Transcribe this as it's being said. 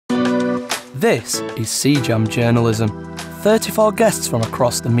This is cJAM journalism. 34 guests from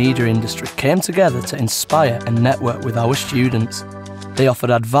across the media industry came together to inspire and network with our students. They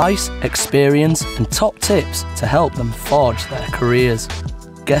offered advice, experience and top tips to help them forge their careers.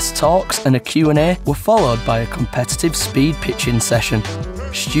 Guest talks and a Q&A were followed by a competitive speed pitching session.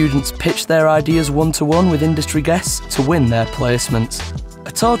 Students pitched their ideas one-to-one with industry guests to win their placements.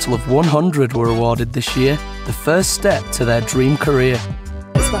 A total of 100 were awarded this year, the first step to their dream career.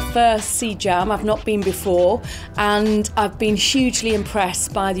 It's my first cJAM, I've not been before, and I've been hugely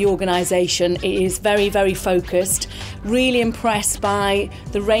impressed by the organisation. It is very, very focused, really impressed by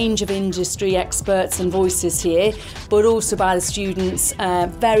the range of industry experts and voices here, but also by the students,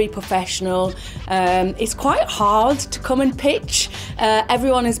 very professional. It's quite hard to come and pitch.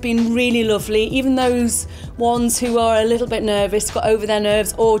 Everyone has been really lovely, even those ones who are a little bit nervous got over their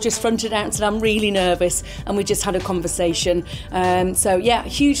nerves or just fronted out and said, I'm really nervous, and we just had a conversation. So yeah,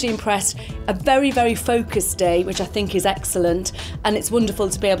 hugely impressed. A very, very focused day, which I think is excellent, and it's wonderful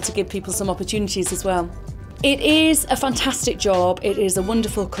to be able to give people some opportunities as well. It is a fantastic job, it is a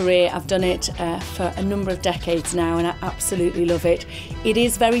wonderful career. I've done it for a number of decades now and I absolutely love it. It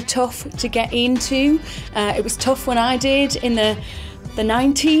is very tough to get into. It was tough when I did in the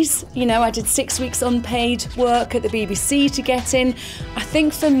 90s. You know, I did 6 weeks unpaid work at the BBC to get in. I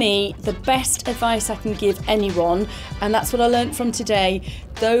think for me, the best advice I can give anyone, and that's what I learnt from today,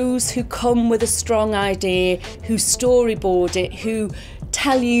 those who come with a strong idea, who storyboard it, who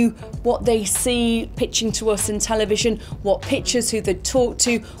tell you what they see pitching to us in television, what pictures, who they talk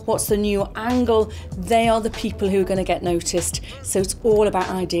to, what's the new angle, they are the people who are going to get noticed. So it's all about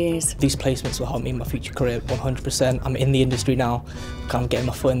ideas. These placements will help me in my future career 100%. I'm in the industry now, kind of getting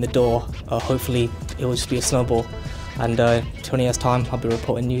my foot in the door. Hopefully it will just be a snowball, and 20 years time I'll be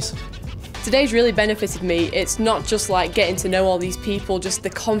reporting news. Today's really benefited me. It's not just like getting to know all these people, just the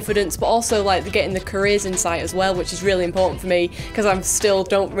confidence, but also like getting the careers insight as well, which is really important for me because I'm still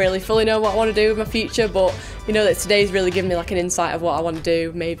don't really fully know what I want to do with my future, but you know that today's really given me like an insight of what I want to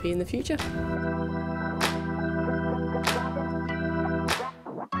do maybe in the future.